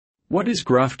What is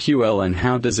GraphQL and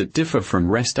how does it differ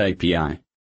from REST API?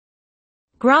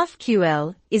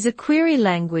 GraphQL is a query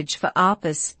language for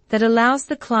RPAs that allows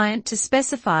the client to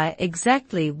specify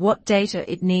exactly what data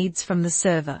it needs from the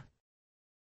server.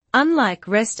 Unlike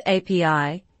REST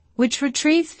API, which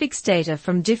retrieves fixed data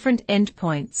from different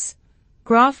endpoints,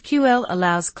 GraphQL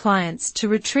allows clients to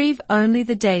retrieve only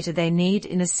the data they need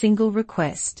in a single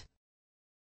request.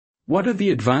 What are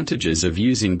the advantages of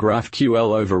using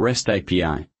GraphQL over REST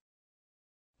API?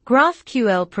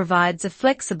 GraphQL provides a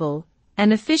flexible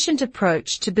and efficient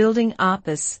approach to building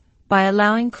RPAs by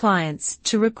allowing clients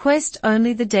to request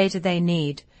only the data they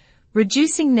need,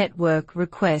 reducing network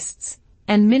requests,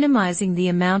 and minimizing the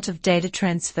amount of data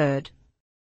transferred.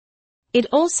 It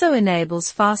also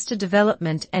enables faster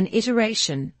development and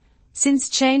iteration, since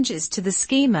changes to the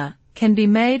schema can be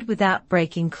made without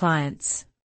breaking clients.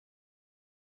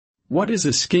 What is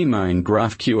a schema in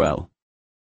GraphQL?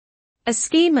 A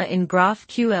schema in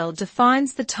GraphQL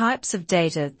defines the types of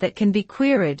data that can be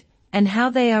queried and how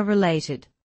they are related.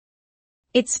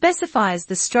 It specifies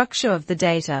the structure of the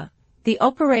data, the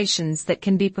operations that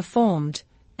can be performed,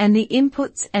 and the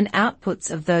inputs and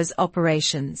outputs of those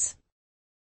operations.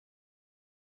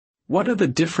 What are the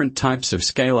different types of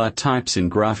scalar types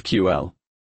in GraphQL?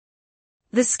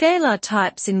 The scalar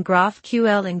types in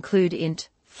GraphQL include int,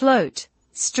 float,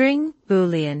 string,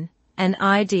 boolean, and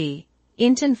ID.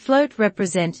 Int and float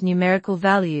represent numerical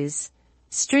values,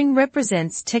 string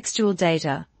represents textual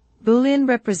data, boolean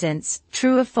represents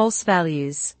true or false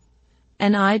values,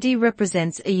 and ID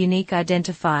represents a unique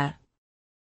identifier.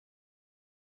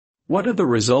 What are the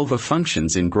resolver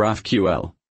functions in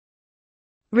GraphQL?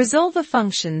 Resolver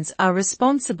functions are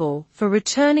responsible for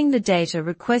returning the data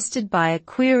requested by a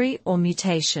query or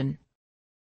mutation.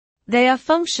 They are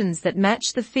functions that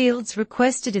match the fields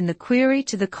requested in the query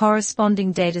to the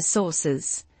corresponding data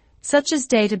sources, such as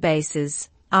databases,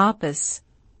 RPAs,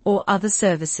 or other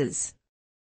services.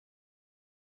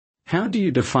 How do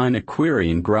you define a query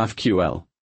in GraphQL?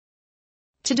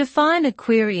 To define a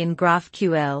query in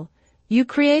GraphQL, you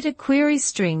create a query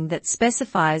string that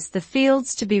specifies the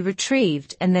fields to be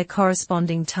retrieved and their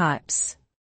corresponding types.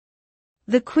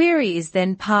 The query is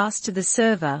then passed to the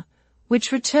server,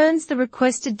 which returns the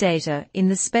requested data in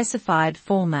the specified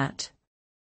format.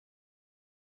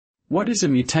 What is a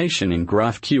mutation in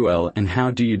GraphQL and how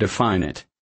do you define it?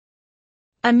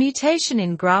 A mutation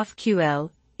in GraphQL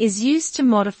is used to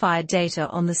modify data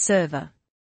on the server.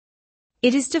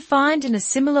 It is defined in a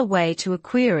similar way to a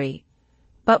query,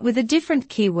 but with a different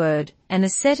keyword and a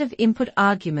set of input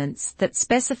arguments that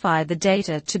specify the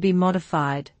data to be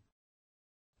modified.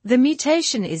 The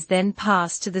mutation is then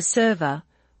passed to the server,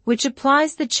 which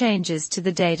applies the changes to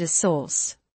the data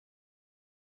source.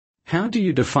 How do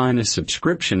you define a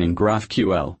subscription in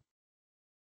GraphQL?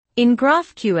 In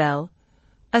GraphQL,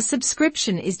 a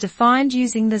subscription is defined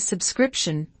using the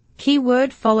subscription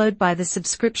keyword followed by the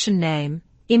subscription name,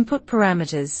 input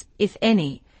parameters, if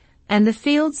any, and the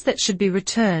fields that should be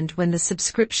returned when the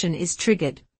subscription is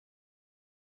triggered.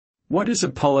 What is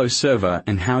Apollo Server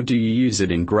and how do you use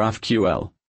it in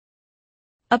GraphQL?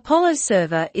 Apollo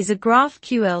Server is a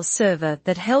GraphQL server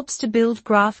that helps to build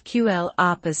GraphQL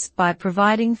RPAs by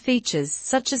providing features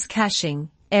such as caching,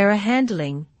 error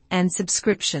handling, and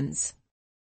subscriptions.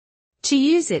 To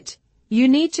use it, you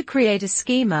need to create a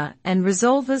schema and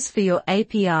resolvers for your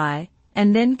API,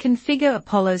 and then configure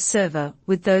Apollo Server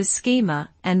with those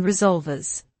schema and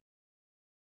resolvers.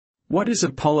 What is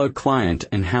Apollo Client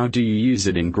and how do you use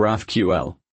it in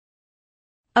GraphQL?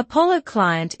 Apollo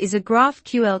Client is a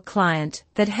GraphQL client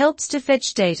that helps to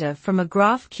fetch data from a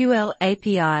GraphQL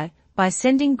API by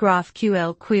sending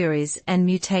GraphQL queries and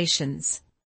mutations.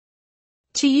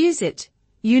 To use it,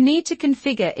 you need to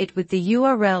configure it with the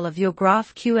URL of your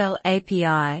GraphQL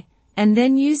API, and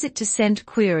then use it to send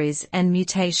queries and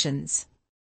mutations.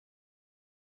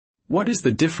 What is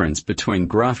the difference between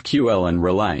GraphQL and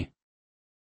Relay?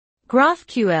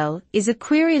 GraphQL is a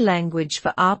query language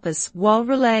for RPAs while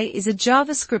Relay is a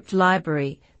JavaScript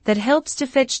library that helps to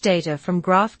fetch data from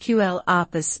GraphQL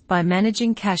RPAs by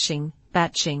managing caching,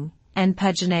 batching, and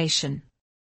pagination.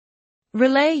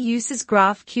 Relay uses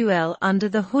GraphQL under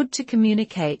the hood to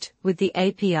communicate with the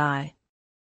API.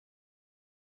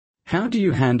 How do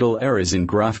you handle errors in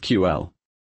GraphQL?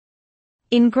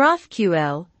 In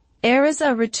GraphQL, errors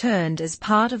are returned as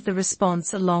part of the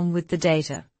response along with the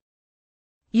data.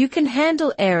 You can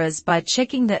handle errors by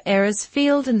checking the errors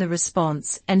field in the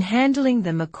response and handling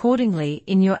them accordingly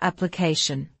in your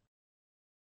application.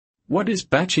 What is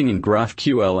batching in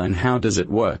GraphQL and how does it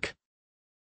work?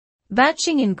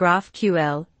 Batching in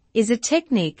GraphQL is a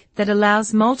technique that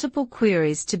allows multiple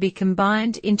queries to be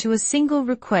combined into a single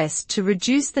request to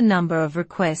reduce the number of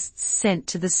requests sent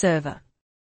to the server.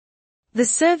 The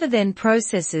server then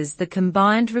processes the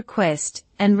combined request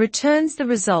and returns the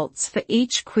results for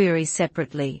each query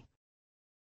separately.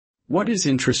 What is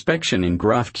introspection in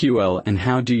GraphQL and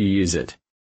how do you use it?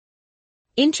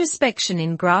 Introspection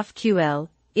in GraphQL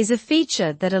is a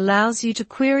feature that allows you to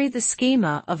query the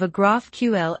schema of a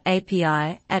GraphQL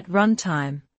API at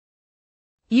runtime.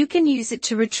 You can use it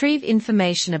to retrieve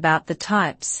information about the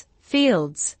types,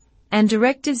 fields, and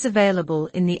directives available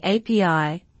in the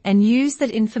API and use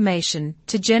that information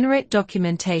to generate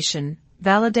documentation,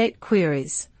 validate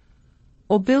queries,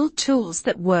 or build tools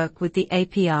that work with the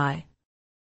API.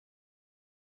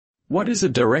 What is a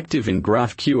directive in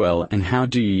GraphQL and how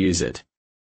do you use it?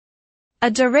 A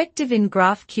directive in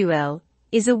GraphQL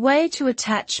is a way to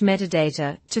attach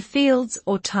metadata to fields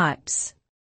or types.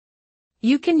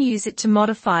 You can use it to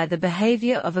modify the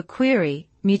behavior of a query,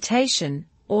 mutation,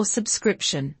 or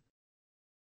subscription.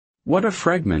 What are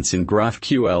fragments in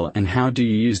GraphQL and how do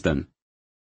you use them?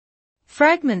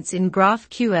 Fragments in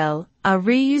GraphQL are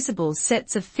reusable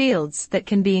sets of fields that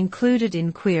can be included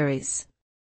in queries.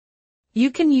 You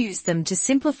can use them to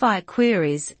simplify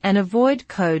queries and avoid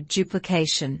code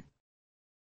duplication.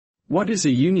 What is a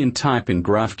union type in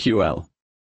GraphQL?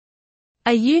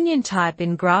 A union type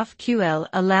in GraphQL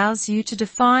allows you to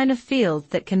define a field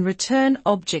that can return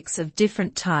objects of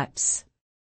different types.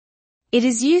 It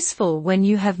is useful when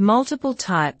you have multiple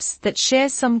types that share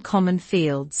some common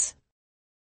fields.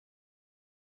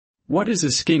 What is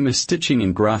a schema stitching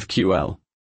in GraphQL?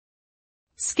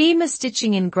 Schema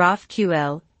stitching in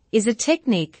GraphQL is a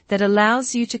technique that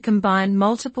allows you to combine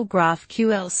multiple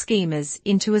GraphQL schemas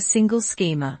into a single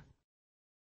schema.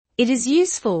 It is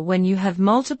useful when you have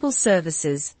multiple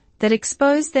services that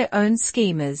expose their own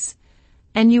schemas,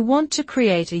 and you want to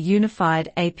create a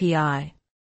unified API.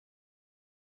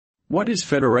 What is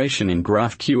federation in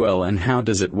GraphQL and how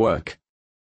does it work?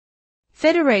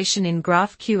 Federation in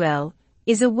GraphQL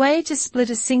is a way to split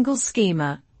a single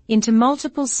schema into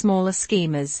multiple smaller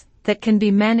schemas that can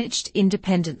be managed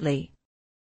independently.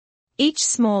 Each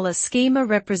smaller schema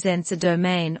represents a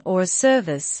domain or a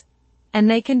service, and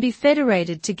they can be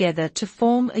federated together to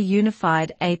form a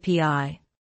unified API.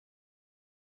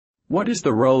 What is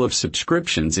the role of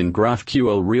subscriptions in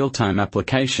GraphQL real-time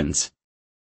applications?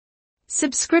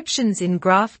 Subscriptions in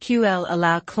GraphQL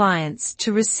allow clients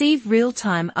to receive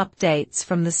real-time updates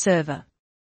from the server.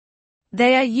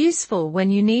 They are useful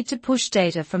when you need to push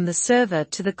data from the server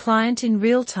to the client in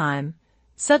real time,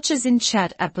 such as in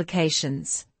chat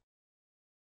applications.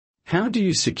 How do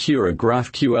you secure a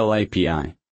GraphQL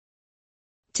API?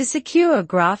 To secure a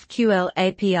GraphQL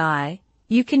API,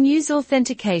 you can use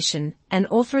authentication and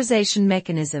authorization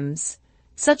mechanisms,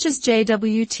 such as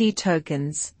JWT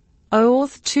tokens,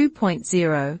 OAuth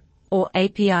 2.0, or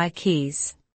API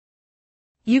keys.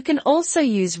 You can also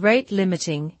use rate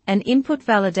limiting and input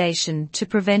validation to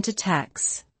prevent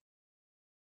attacks.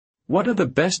 What are the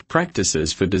best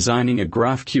practices for designing a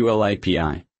GraphQL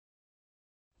API?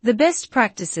 The best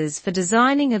practices for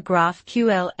designing a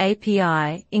GraphQL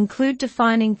API include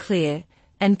defining clear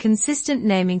and consistent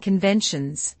naming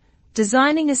conventions,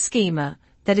 designing a schema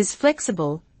that is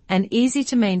flexible and easy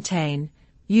to maintain,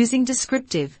 using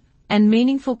descriptive and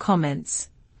meaningful comments,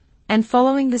 and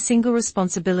following the single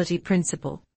responsibility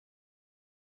principle.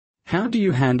 How do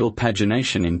you handle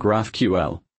pagination in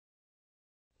GraphQL?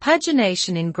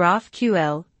 Pagination in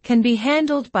GraphQL can be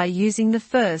handled by using the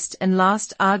first and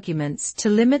last arguments to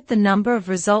limit the number of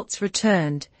results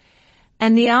returned,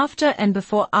 and the after and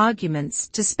before arguments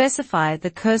to specify the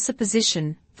cursor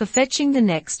position for fetching the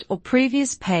next or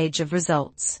previous page of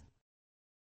results.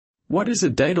 What is a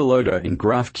data loader in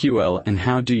GraphQL and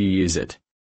how do you use it?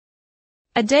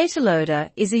 A data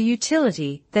loader is a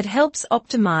utility that helps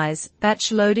optimize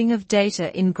batch loading of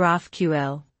data in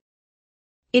GraphQL.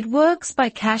 It works by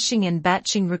caching and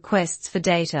batching requests for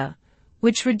data,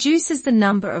 which reduces the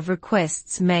number of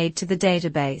requests made to the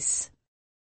database.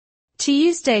 To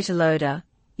use data loader,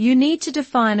 you need to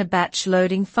define a batch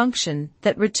loading function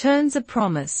that returns a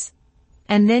promise,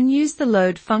 and then use the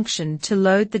load function to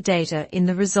load the data in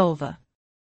the resolver.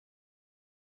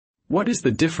 What is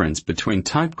the difference between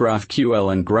Type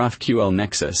GraphQL and GraphQL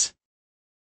Nexus?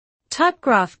 Type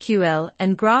GraphQL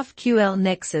and GraphQL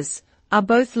Nexus are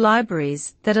both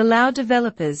libraries that allow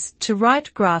developers to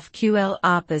write GraphQL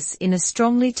APIs in a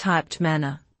strongly typed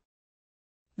manner.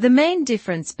 The main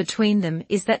difference between them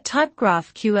is that Type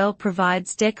GraphQL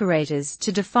provides decorators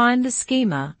to define the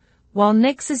schema, while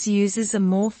Nexus uses a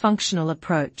more functional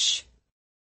approach.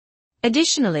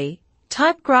 Additionally,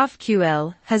 Type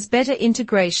GraphQL has better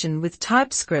integration with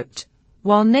TypeScript,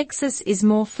 while Nexus is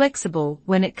more flexible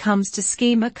when it comes to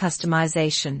schema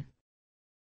customization.